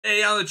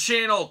Hey, on the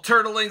channel,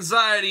 Turtle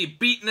Anxiety,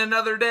 beating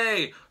another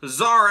day,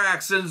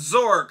 Zarax and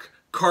Zork,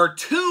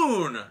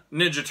 cartoon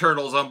Ninja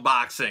Turtles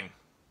unboxing.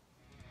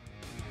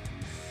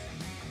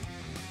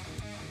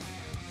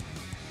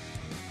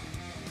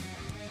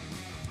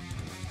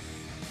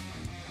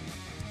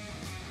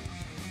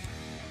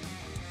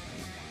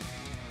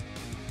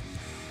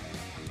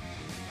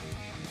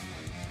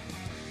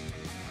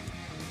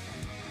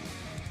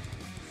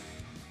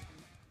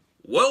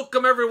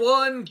 Welcome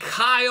everyone,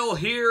 Kyle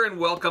here, and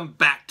welcome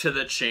back to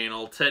the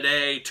channel.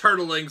 Today,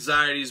 Turtle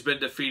Anxiety's been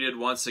defeated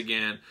once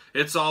again.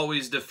 It's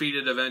always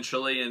defeated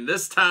eventually, and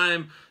this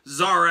time,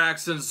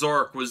 Zarax and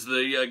Zork was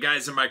the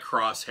guys in my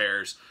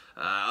crosshairs.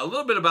 A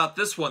little bit about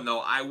this one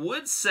though, I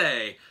would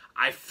say,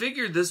 I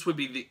figured this would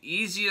be the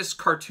easiest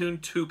cartoon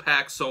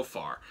 2-pack so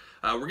far.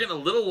 We're getting a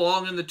little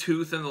long in the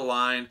tooth in the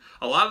line.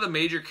 A lot of the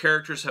major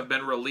characters have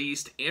been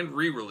released and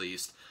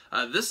re-released.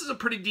 This is a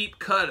pretty deep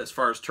cut as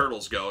far as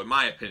Turtles go, in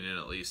my opinion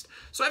at least.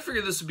 So I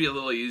figured this would be a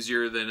little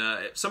easier than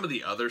some of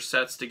the other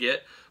sets to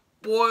get.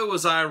 Boy,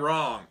 was I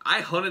wrong.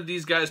 I hunted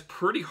these guys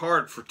pretty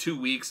hard for 2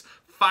 weeks.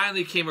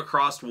 Finally came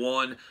across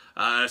one.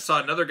 I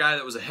saw another guy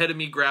that was ahead of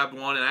me grabbed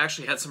one, and I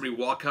actually had somebody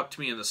walk up to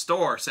me in the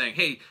store saying,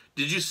 "Hey,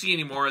 did you see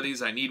any more of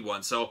these? I need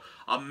one." So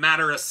a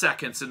matter of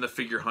seconds in the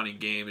figure hunting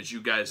game, as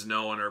you guys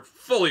know and are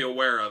fully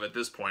aware of at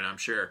this point, I'm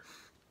sure.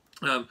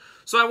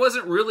 So I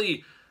wasn't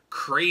really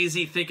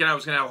crazy thinking I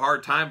was going to have a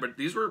hard time, but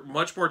these were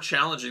much more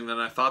challenging than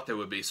I thought they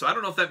would be. So I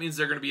don't know if that means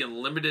they're going to be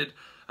in limited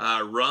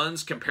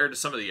runs compared to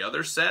some of the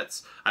other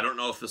sets. I don't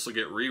know if this will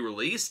get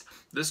re-released.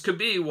 This could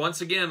be,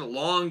 once again, a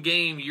long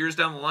game, years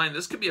down the line.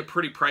 This could be a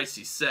pretty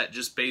pricey set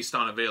just based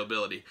on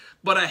availability.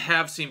 But I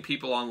have seen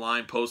people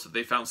online post that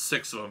they found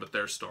 6 of them at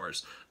their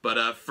stores.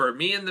 But for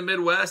me in the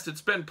Midwest, it's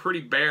been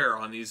pretty bare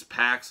on these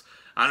packs.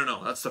 I don't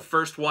know. That's the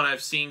first one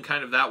I've seen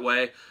kind of that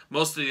way.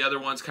 Most of the other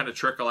ones kind of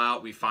trickle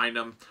out. We find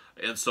them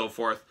and so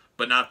forth,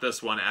 but not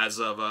this one as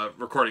of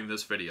recording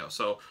this video.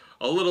 So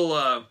a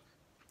little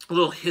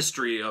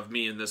history of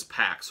me in this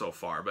pack so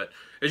far. But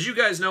as you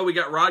guys know, we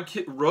got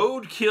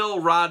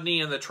Roadkill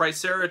Rodney and the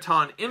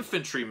Triceraton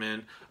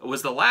Infantryman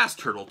was the last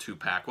Turtle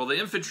 2-pack. Well, the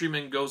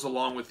Infantryman goes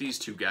along with these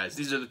two guys.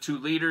 These are the 2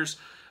 leaders,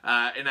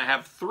 and I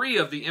have 3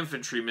 of the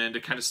Infantrymen to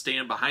kind of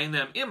stand behind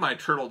them in my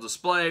Turtle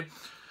display.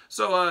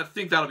 So I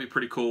think that'll be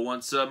pretty cool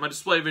once my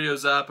display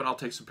video's up, and I'll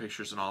take some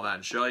pictures and all that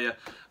and show you.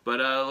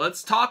 But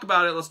let's talk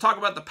about it. Let's talk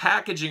about the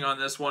packaging on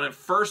this one. And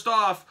first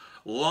off,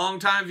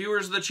 longtime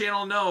viewers of the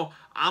channel know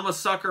I'm a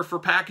sucker for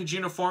package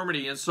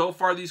uniformity, and so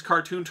far these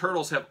cartoon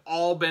turtles have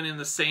all been in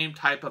the same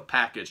type of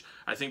package.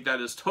 I think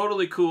that is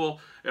totally cool,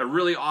 a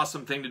really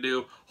awesome thing to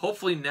do.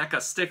 Hopefully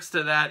NECA sticks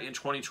to that in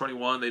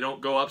 2021. They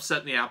don't go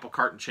upsetting the apple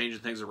cart and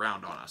changing things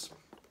around on us.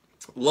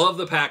 Love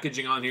the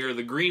packaging on here,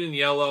 the green and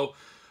yellow.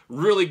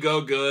 Really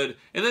go good.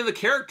 And then the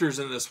characters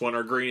in this one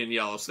are green and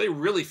yellow, so they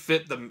really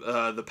fit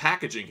the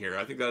packaging here.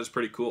 I think that is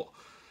pretty cool.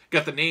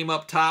 Got the name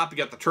up top, you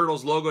got the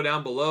Turtles logo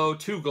down below,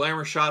 2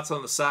 glamour shots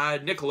on the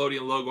side,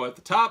 Nickelodeon logo at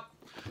the top,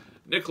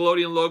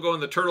 Nickelodeon logo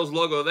and the Turtles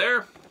logo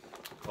there.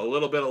 A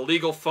little bit of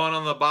legal fun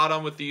on the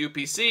bottom with the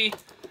UPC.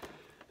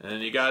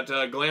 And you got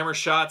glamour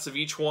shots of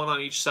each one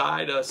on each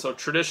side, so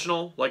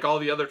traditional like all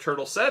the other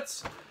Turtle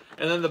sets.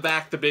 And then the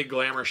back, the big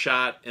glamour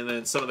shot, and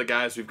then some of the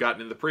guys we've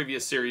gotten in the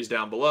previous series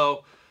down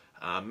below.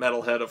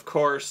 Metalhead, of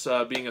course,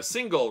 being a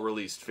single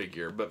released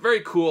figure, but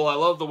very cool. I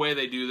love the way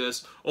they do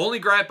this. Only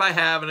gripe I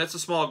have, and it's a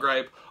small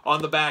gripe,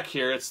 on the back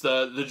here, it's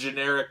the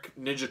generic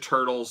Ninja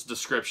Turtles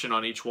description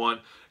on each one.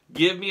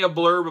 Give me a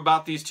blurb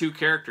about these 2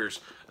 characters.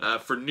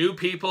 For new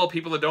people,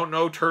 people that don't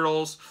know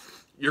Turtles,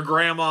 your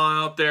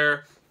grandma out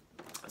there,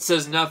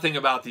 says nothing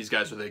about these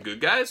guys. Are they good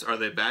guys? Are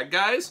they bad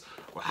guys?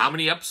 How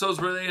many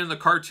episodes were they in the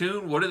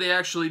cartoon? What do they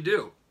actually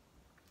do?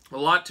 A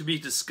lot to be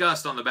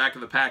discussed on the back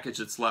of the package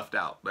that's left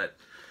out, but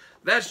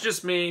that's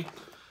just me.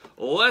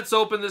 Let's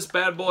open this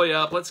bad boy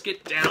up. Let's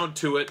get down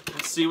to it.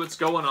 Let's see what's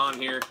going on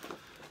here.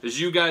 As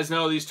you guys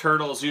know, these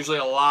Turtles, usually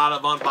a lot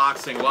of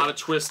unboxing, a lot of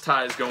twist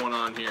ties going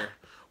on here.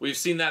 We've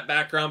seen that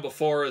background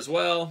before as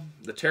well.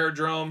 The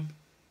Terradrome,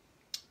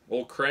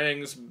 old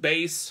Krang's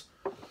base.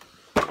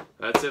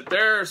 That's it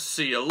there.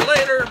 See you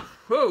later.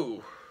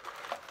 Whoa.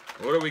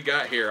 What do we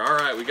got here? All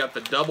right, we got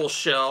the double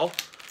shell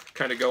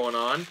kind of going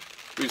on.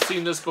 We've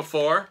seen this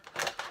before.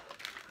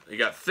 You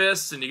got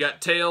fists and you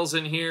got tails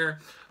in here.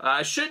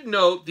 I should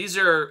note, these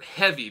are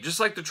heavy, just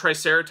like the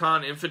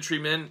Triceraton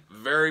Infantrymen,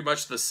 very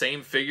much the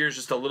same figures,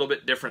 just a little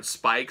bit different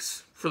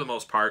spikes for the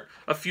most part.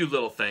 A few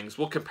little things.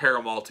 We'll compare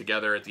them all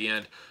together at the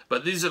end.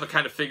 But these are the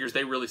kind of figures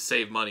they really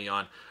save money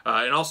on.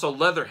 And also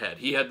Leatherhead.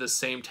 He had the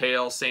same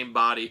tail, same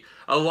body.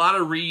 A lot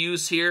of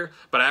reuse here,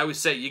 but I always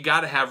say you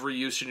got to have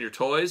reuse in your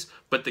toys.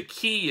 But the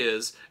key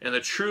is, and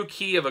the true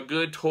key of a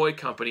good toy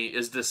company,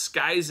 is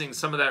disguising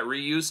some of that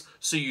reuse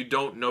so you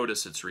don't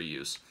notice it's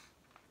reuse.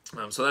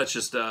 So that's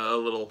just a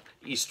little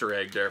Easter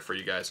egg there for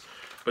you guys.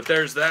 But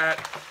there's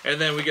that. And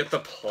then we get the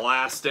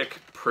plastic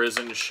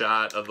prison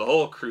shot of the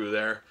whole crew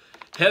there.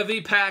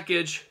 Heavy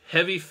package,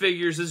 heavy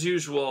figures as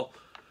usual.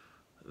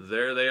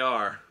 There they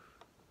are.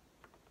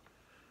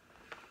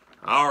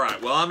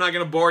 Alright, well, I'm not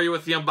going to bore you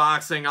with the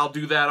unboxing. I'll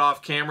do that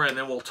off camera, and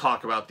then we'll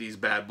talk about these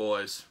bad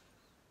boys.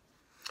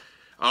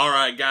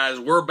 Alright,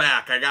 guys, we're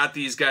back. I got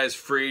these guys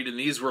freed, and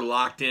these were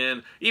locked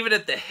in. Even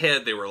at the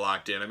head, they were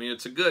locked in. I mean,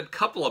 it's a good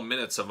couple of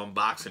minutes of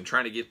unboxing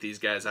trying to get these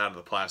guys out of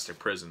the plastic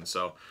prison.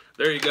 So,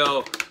 there you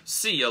go.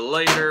 See you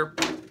later.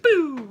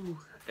 Boo!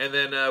 And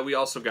then we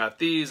also got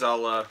these.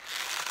 I'll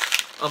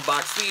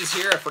unbox these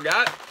here. I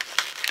forgot.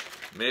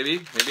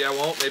 Maybe. Maybe I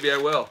won't. Maybe I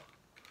will.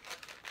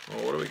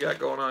 Well, what do we got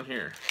going on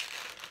here?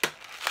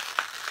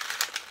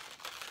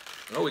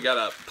 Oh, we got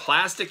a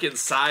plastic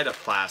inside a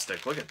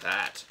plastic. Look at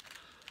that.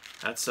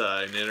 That's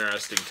an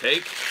interesting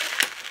take.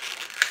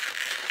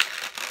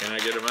 Can I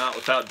get them out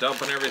without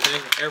dumping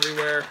everything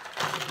everywhere?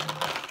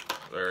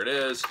 There it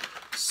is.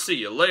 See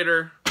you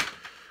later.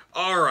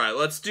 Alright,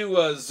 let's do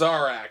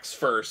Zarax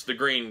first, the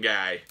green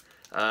guy.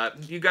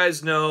 You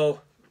guys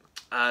know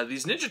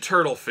these Ninja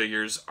Turtle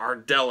figures are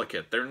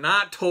delicate. They're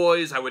not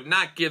toys. I would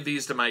not give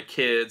these to my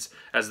kids,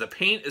 as the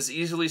paint is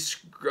easily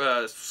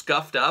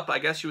scuffed up, I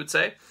guess you would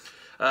say.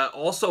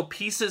 Also,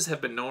 pieces have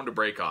been known to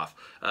break off.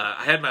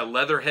 I had my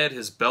Leatherhead,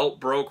 his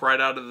belt broke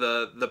right out of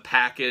the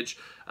package.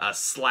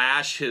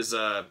 Slash, his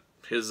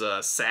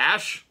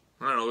sash,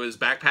 I don't know, his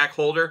backpack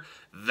holder,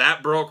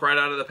 that broke right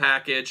out of the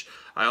package.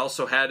 I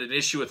also had an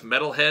issue with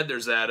Metalhead.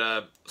 There's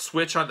that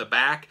switch on the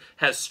back,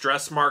 has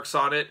stress marks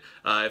on it.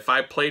 If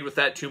I played with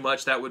that too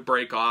much, that would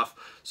break off.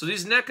 So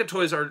these NECA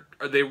toys,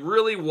 they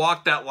really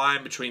walk that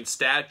line between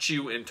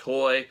statue and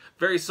toy.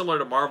 Very similar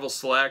to Marvel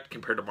Select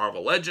compared to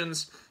Marvel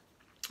Legends.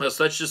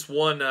 So that's just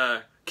one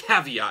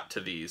caveat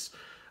to these.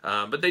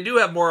 But they do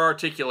have more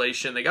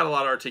articulation. They got a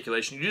lot of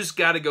articulation. You just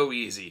got to go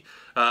easy.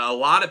 A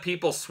lot of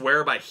people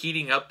swear by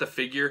heating up the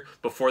figure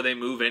before they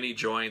move any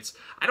joints.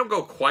 I don't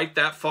go quite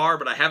that far,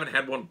 but I haven't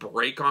had one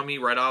break on me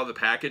right out of the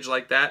package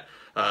like that.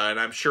 And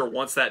I'm sure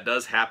once that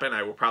does happen,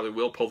 I probably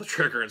will pull the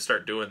trigger and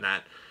start doing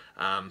that.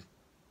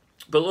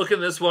 But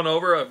looking this one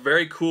over, a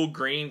very cool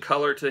green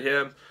color to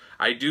him.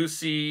 I do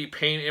see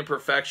paint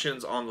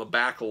imperfections on the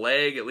back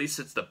leg. At least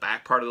it's the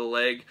back part of the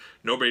leg.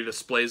 Nobody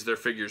displays their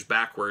figures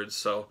backwards,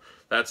 so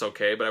that's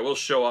okay. But I will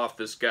show off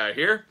this guy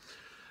here.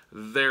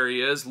 There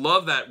he is.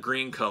 Love that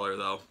green color,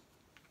 though.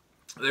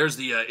 There's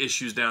the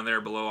issues down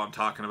there below I'm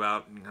talking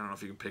about. I don't know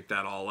if you can pick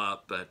that all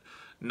up, but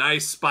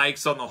nice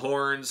spikes on the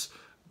horns.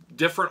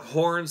 Different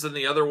horns than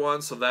the other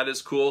ones, so that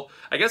is cool.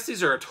 I guess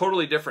these are a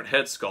totally different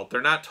head sculpt. They're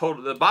not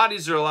total. The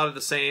bodies are a lot of the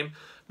same.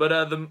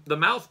 But the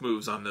mouth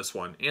moves on this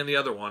one, and the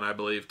other one, I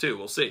believe, too.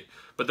 We'll see.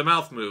 But the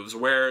mouth moves,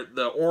 where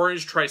the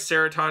orange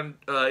Triceraton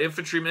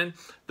infantryman,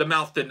 the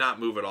mouth did not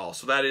move at all.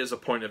 So that is a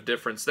point of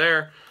difference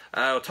there.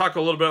 We'll talk a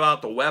little bit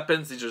about the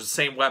weapons. These are the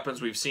same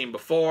weapons we've seen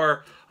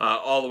before,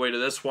 all the way to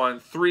this one.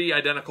 3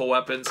 identical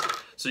weapons.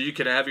 So you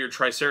can have your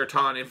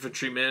Triceraton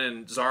infantryman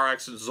and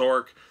Zarax and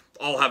Zork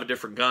all have a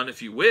different gun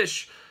if you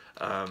wish.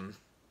 So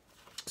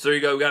there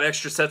you go. We got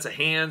extra sets of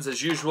hands,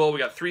 as usual. We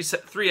got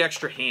three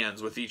extra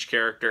hands with each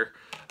character.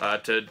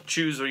 To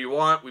choose what you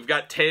want. We've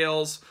got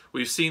tails.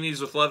 We've seen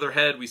these with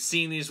Leatherhead. We've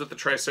seen these with the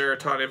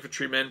Triceraton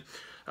infantryman.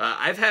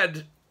 I've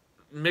had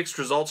mixed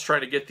results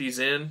trying to get these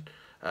in.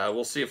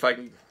 We'll see if I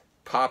can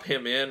pop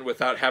him in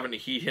without having to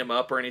heat him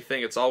up or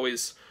anything. It's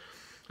always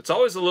a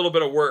little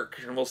bit of work,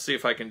 and we'll see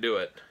if I can do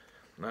it.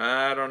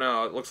 I don't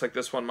know. It looks like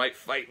this one might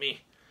fight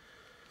me.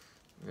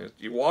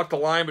 You walk the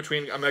line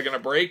between, am I going to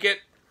break it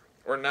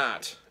or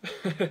not?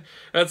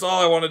 That's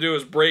all I want to do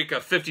is break a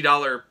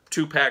 $50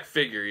 2-pack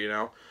figure, you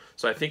know.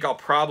 So I think I'll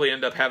probably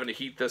end up having to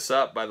heat this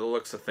up by the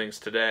looks of things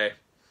today.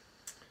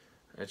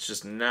 It's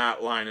just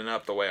not lining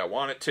up the way I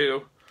want it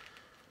to.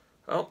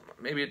 Oh,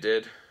 maybe it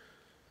did.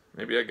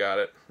 Maybe I got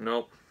it.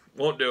 Nope,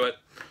 won't do it.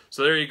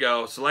 So there you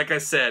go. So like I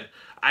said,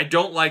 I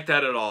don't like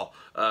that at all.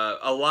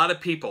 A lot of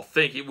people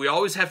think we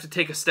always have to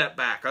take a step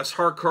back. Us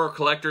hardcore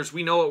collectors,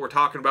 we know what we're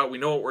talking about. We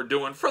know what we're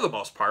doing for the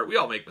most part. We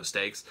all make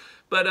mistakes.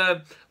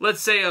 But let's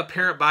say a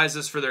parent buys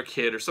this for their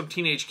kid or some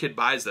teenage kid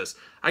buys this.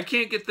 I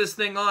can't get this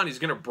thing on. He's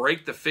going to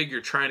break the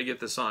figure trying to get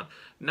this on.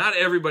 Not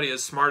everybody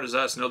as smart as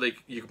us know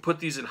you can put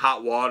these in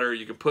hot water.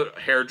 You can put a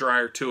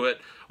hairdryer to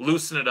it,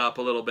 loosen it up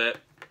a little bit.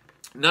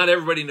 Not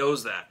everybody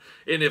knows that.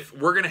 And if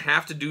we're going to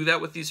have to do that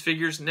with these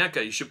figures,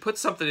 NECA, you should put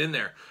something in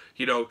there.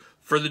 You know,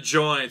 for the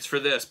joints, for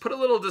this. Put a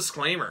little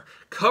disclaimer.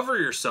 Cover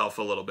yourself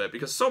a little bit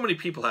because so many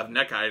people have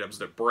NECA items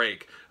that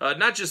break.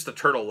 Not just the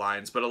turtle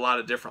lines, but a lot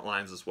of different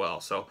lines as well.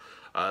 So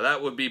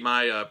that would be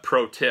my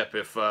pro tip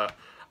if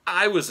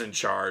I was in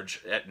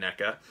charge at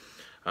NECA.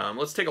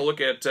 Let's take a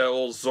look at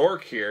old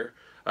Zork here.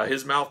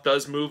 His mouth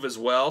does move as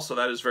well, so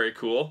that is very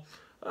cool.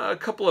 A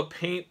couple of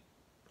paint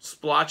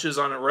splotches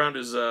around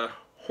his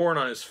horn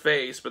on his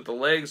face, but the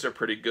legs are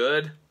pretty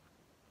good.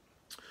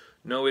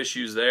 No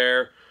issues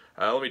there.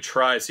 Let me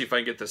try, see if I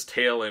can get this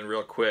tail in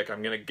real quick.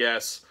 I'm going to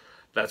guess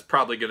that's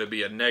probably going to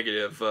be a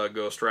negative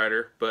Ghost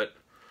Rider, but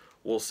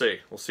we'll see.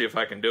 We'll see if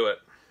I can do it.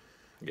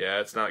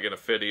 Yeah, it's not going to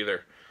fit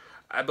either.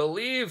 I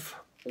believe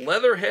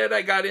Leatherhead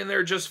I got in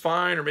there just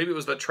fine, or maybe it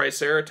was the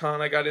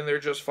Triceraton I got in there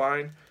just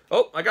fine.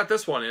 Oh, I got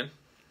this one in.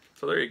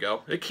 So there you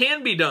go. It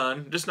can be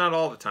done, just not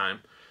all the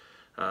time.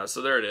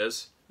 So there it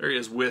is. There he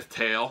is with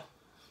tail.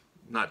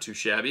 Not too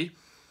shabby.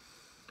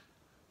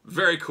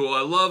 Very cool.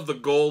 I love the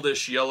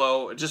goldish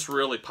yellow. It just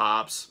really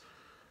pops.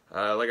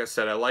 Like I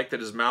said, I like that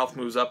his mouth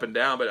moves up and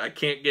down, but I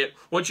can't get...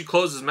 Once you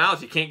close his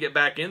mouth, you can't get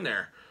back in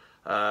there.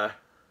 And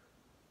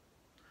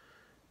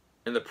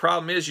the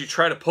problem is, you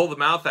try to pull the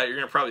mouth out, you're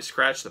going to probably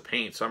scratch the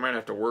paint. So I might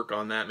have to work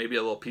on that. Maybe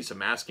a little piece of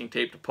masking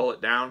tape to pull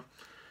it down.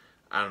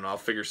 I don't know. I'll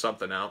figure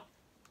something out.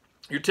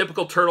 Your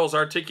typical turtle's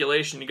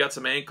articulation, you got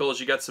some ankles,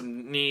 you got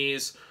some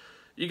knees,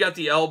 you got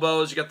the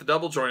elbows, you got the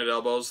double jointed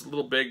elbows, a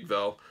little big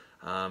though.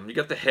 You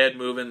got the head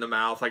moving, the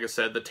mouth, like I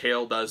said, the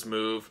tail does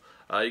move.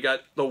 You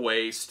got the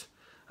waist.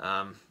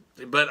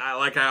 But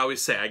like I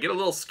always say, I get a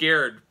little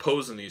scared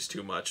posing these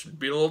too much,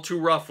 being a little too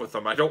rough with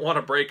them. I don't want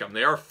to break them.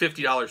 They are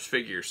 $50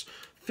 figures.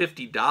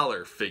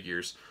 $50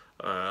 figures.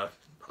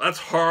 That's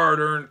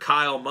hard-earned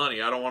Kyle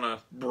money. I don't want to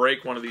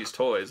break one of these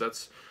toys.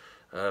 That's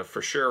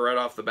for sure right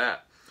off the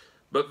bat.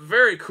 But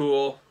very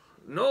cool.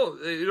 No,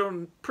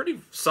 pretty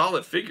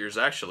solid figures,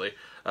 actually.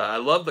 I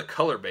love the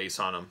color base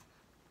on them.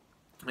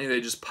 I think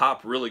they just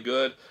pop really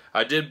good.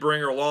 I did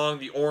bring along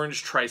the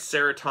orange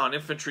Triceraton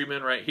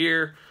Infantryman right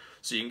here.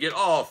 So you can get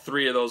all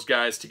three of those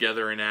guys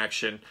together in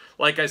action.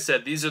 Like I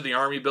said, these are the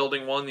army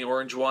building one, the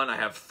orange one. I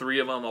have three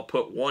of them. I'll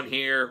put one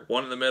here,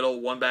 one in the middle,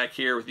 one back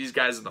here with these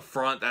guys in the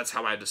front. That's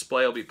how my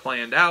display will be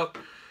planned out.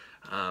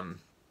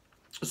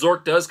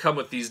 Zork does come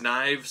with these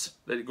knives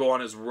that go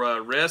on his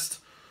wrist.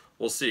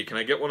 We'll see. Can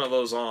I get one of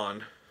those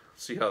on?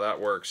 See how that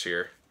works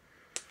here.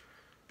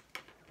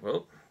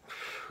 Well,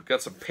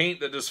 got some paint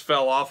that just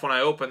fell off when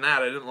I opened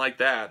that. I didn't like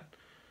that.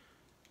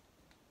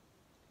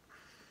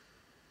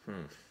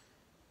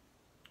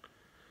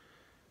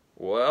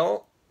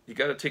 Well, you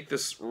got to take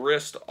this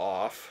wrist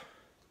off,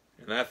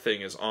 and that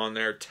thing is on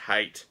there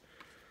tight.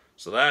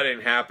 So that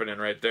ain't happening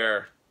right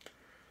there.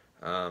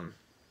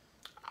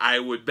 I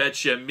would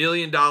bet you $1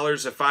 million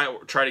if I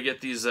try to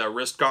get these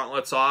wrist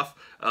gauntlets off,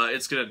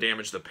 it's going to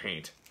damage the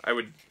paint. I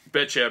would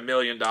bet you $1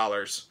 million.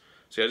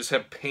 See, I just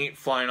have paint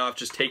flying off,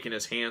 just taking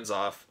his hands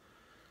off.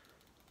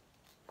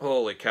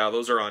 Holy cow,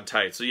 those are on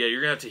tight. So yeah,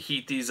 you're going to have to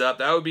heat these up.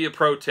 That would be a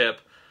pro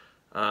tip.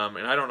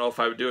 And I don't know if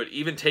I would do it.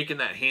 Even taking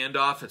that hand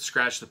off and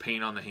scratch the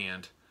paint on the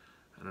hand.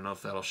 I don't know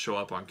if that'll show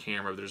up on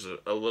camera. There's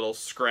a little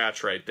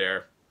scratch right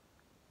there.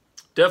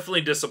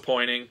 Definitely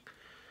disappointing.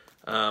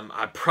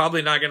 I'm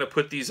probably not going to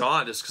put these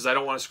on just because I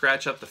don't want to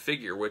scratch up the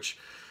figure, which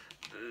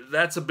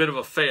that's a bit of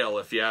a fail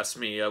if you ask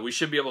me. We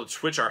should be able to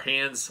switch our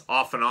hands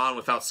off and on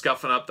without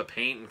scuffing up the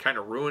paint and kind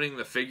of ruining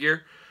the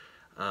figure.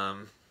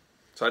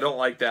 So I don't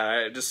like that.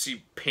 I just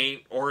see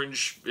paint,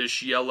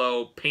 orange-ish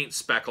yellow paint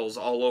speckles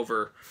all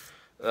over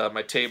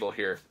my table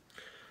here.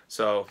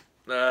 So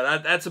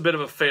that's a bit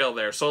of a fail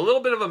there. So a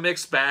little bit of a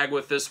mixed bag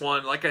with this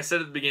one. Like I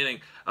said at the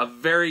beginning, a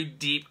very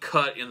deep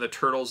cut in the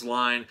Turtles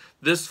line.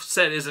 This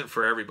set isn't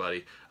for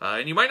everybody.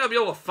 And you might not be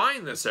able to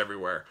find this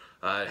everywhere.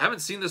 I haven't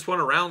seen this one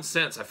around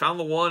since. I found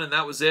the one and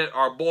that was it.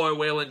 Our boy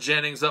Waylon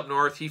Jennings up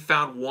north, he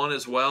found one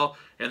as well.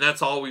 And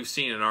that's all we've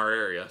seen in our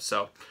area.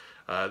 So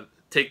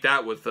take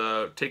that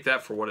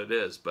for what it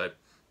is. But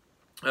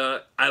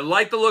I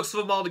like the looks of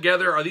them all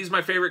together. Are these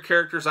my favorite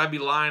characters? I'd be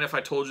lying if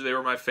I told you they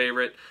were my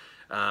favorite.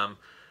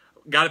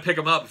 Got to pick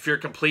them up. If you're a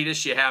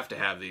completist, you have to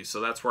have these. So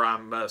that's where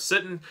I'm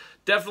sitting.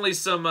 Definitely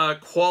some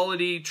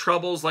quality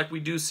troubles like we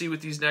do see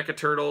with these NECA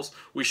Turtles.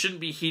 We shouldn't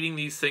be heating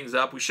these things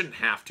up. We shouldn't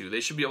have to. They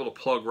should be able to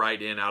plug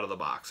right in out of the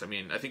box. I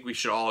mean, I think we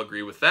should all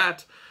agree with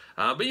that.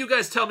 But you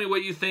guys tell me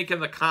what you think in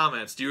the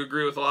comments. Do you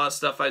agree with a lot of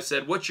stuff I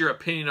said? What's your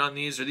opinion on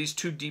these? Are these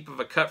too deep of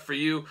a cut for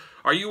you?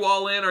 Are you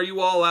all in? Are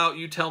you all out?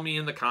 You tell me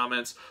in the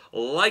comments.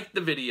 Like the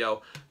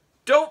video.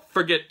 Don't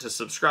forget to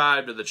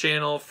subscribe to the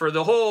channel. For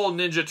the whole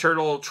Ninja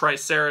Turtle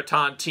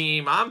Triceraton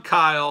team, I'm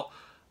Kyle.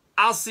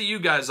 I'll see you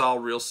guys all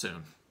real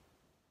soon.